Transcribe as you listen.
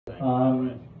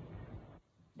Um,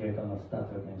 They're gonna start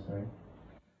again, sorry.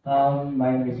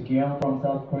 My name is Geon from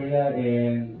South Korea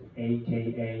and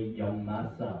AKA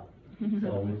Masa,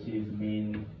 so which is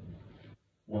mean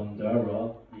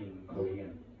wanderer in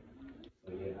Korean.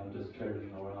 So yeah, I'm just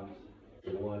traveling around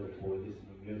the world for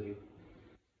listening music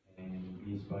and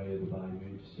inspired by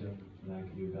musicians like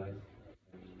you guys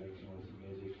and making also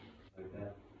music like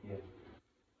that.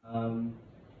 Yeah.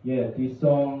 Yeah, this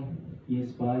song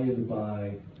inspired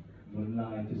by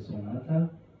Moonlight Sonata,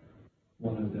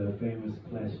 one of the famous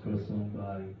classical songs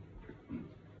by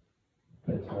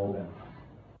Beethoven.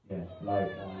 Yeah,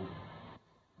 like uh,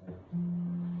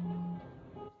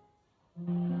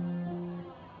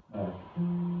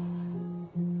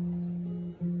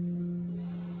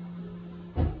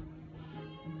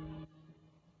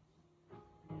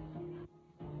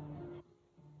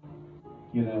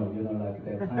 like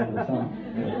that kind of song.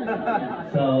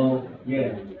 Yeah. So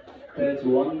yeah, that's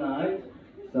one night.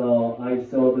 So I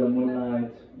saw the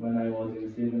moonlight when I was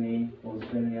in Sydney,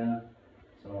 Australia.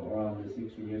 So around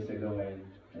 60 years ago, and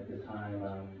at the time,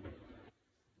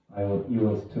 it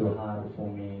was too hard for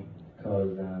me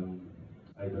because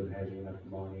I don't have enough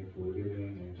money for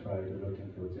living and tried looking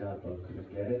for a job but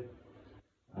couldn't get it.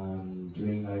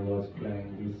 During I was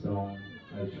playing this song,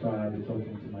 I tried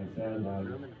talking to myself like,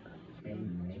 hey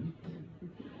mate,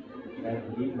 that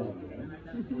would be one mate.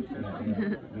 Yeah,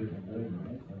 we can do it,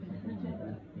 mate, or something like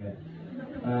that. Yeah.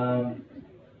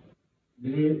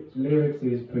 The lyrics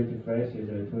is pretty fresh, as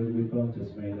I told you before,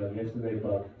 just made up yesterday,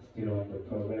 but still on the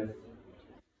progress.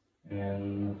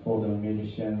 And for the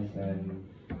musicians and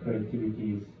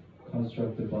creativity is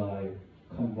constructed by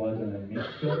conversion and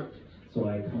mixture. So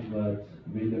I convert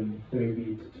rhythm 3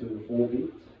 beats to 4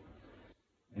 beats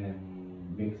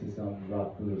and mix some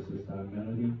rock blues style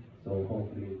melody. So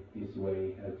hopefully this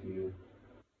way help your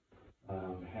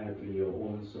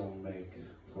own song make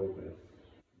progress.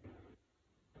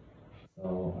 So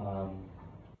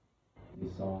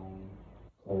this song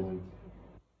called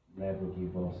Never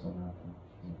Give Up Sonata.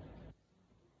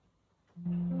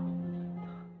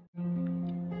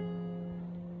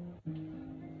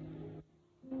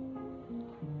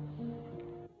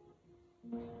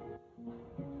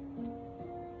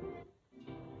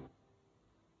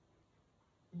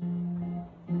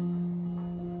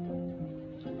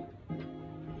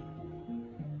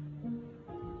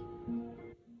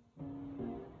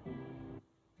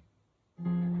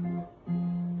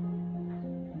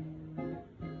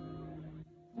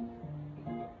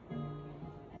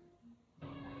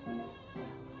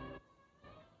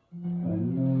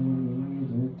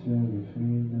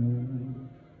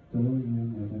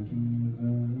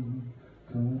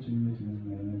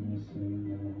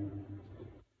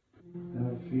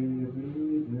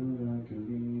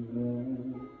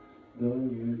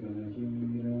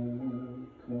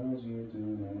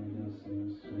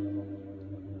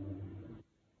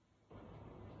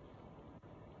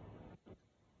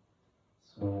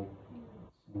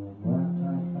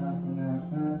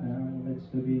 Let's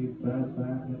be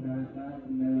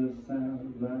never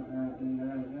sound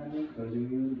cause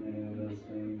you never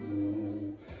say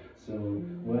no. So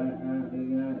why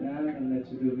let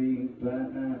you be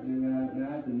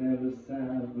never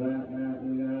sound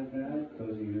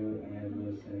cause you never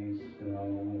say so.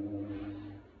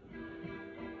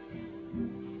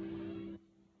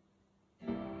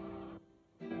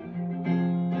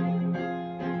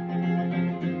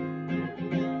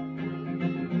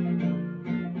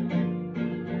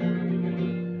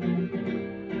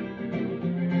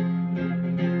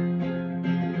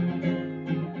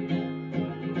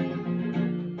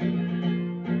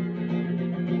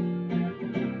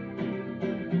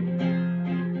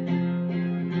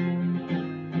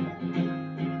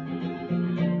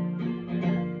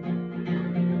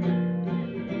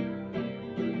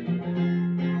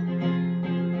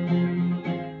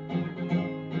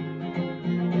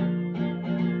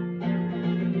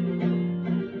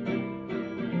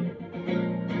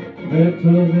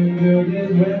 Beethoven good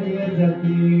is when he is at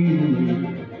you.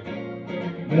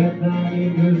 Bethany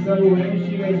goes away,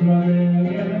 she is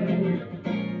running.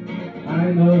 I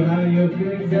know how you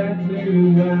feel exactly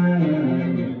why.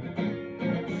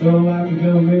 So I'm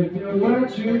going with you,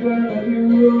 what you gonna do?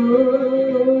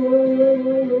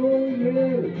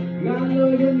 Yeah. I know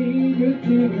you need it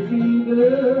to receive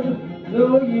it,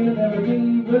 though you never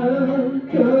give up,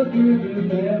 'cause you will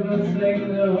never say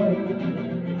no.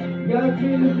 Got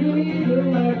you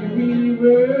breathing like a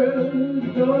river,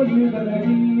 though you gonna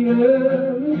need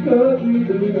it, 'cause you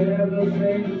will never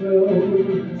say so.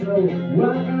 So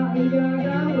why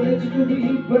let you be,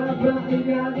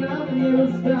 never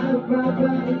stop,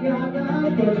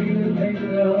 'cause you think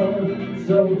no.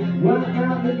 So why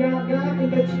not we got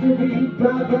and let you be,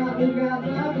 why we got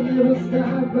and never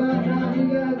stop, why not we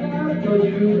got cause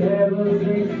you never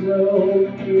say so,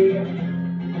 yeah.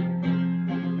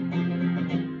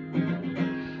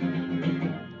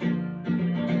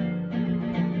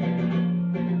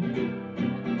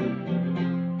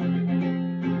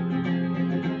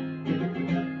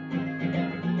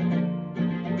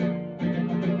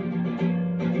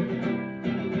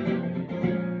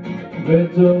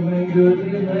 Beethoven good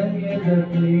is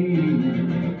immediately.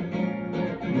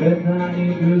 Bethany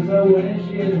goes when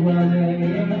she's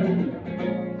running.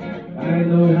 I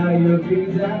know how you feel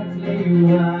exactly you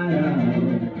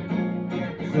are.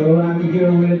 So I'm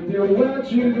here with you,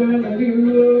 what you gonna do?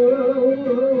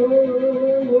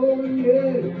 Oh,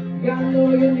 yeah. I know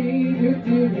you need you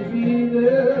to defeat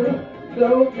her.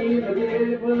 Don't be the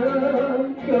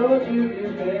devil, cause you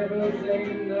never say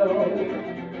no.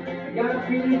 Gotta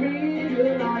feel me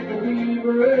like a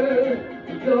weaver,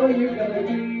 so you gotta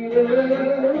give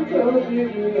her, cause you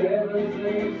never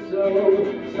say so.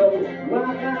 So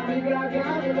why not we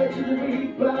gotta let you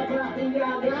be, why not we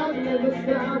gotta never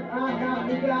stop, I got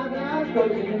me gotta,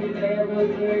 cause you never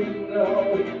say no.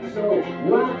 So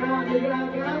why not we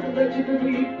gotta let you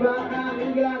be, why not we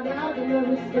gotta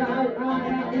never stop, I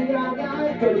got me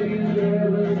gotta, cause you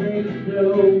never say no,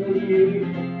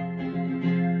 yeah.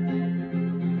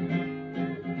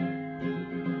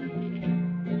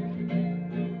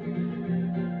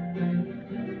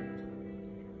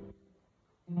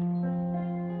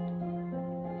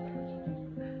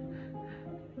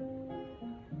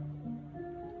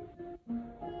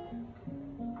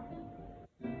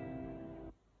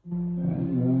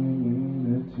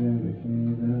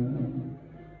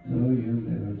 Though you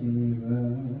never give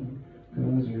up,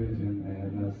 cause you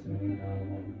never say no.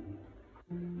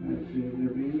 I feel the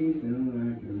beating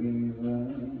like a river,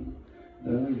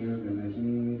 though you're gonna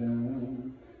heat up,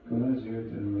 cause you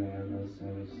never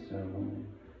say so.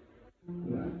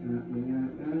 Rock out me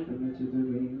out, and let you do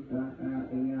me. Rock out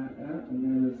me out, and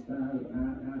never stop.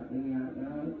 Rock out me out,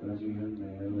 cause you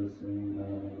never say no.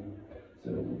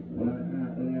 So rock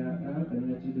out me out, and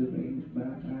let you do me.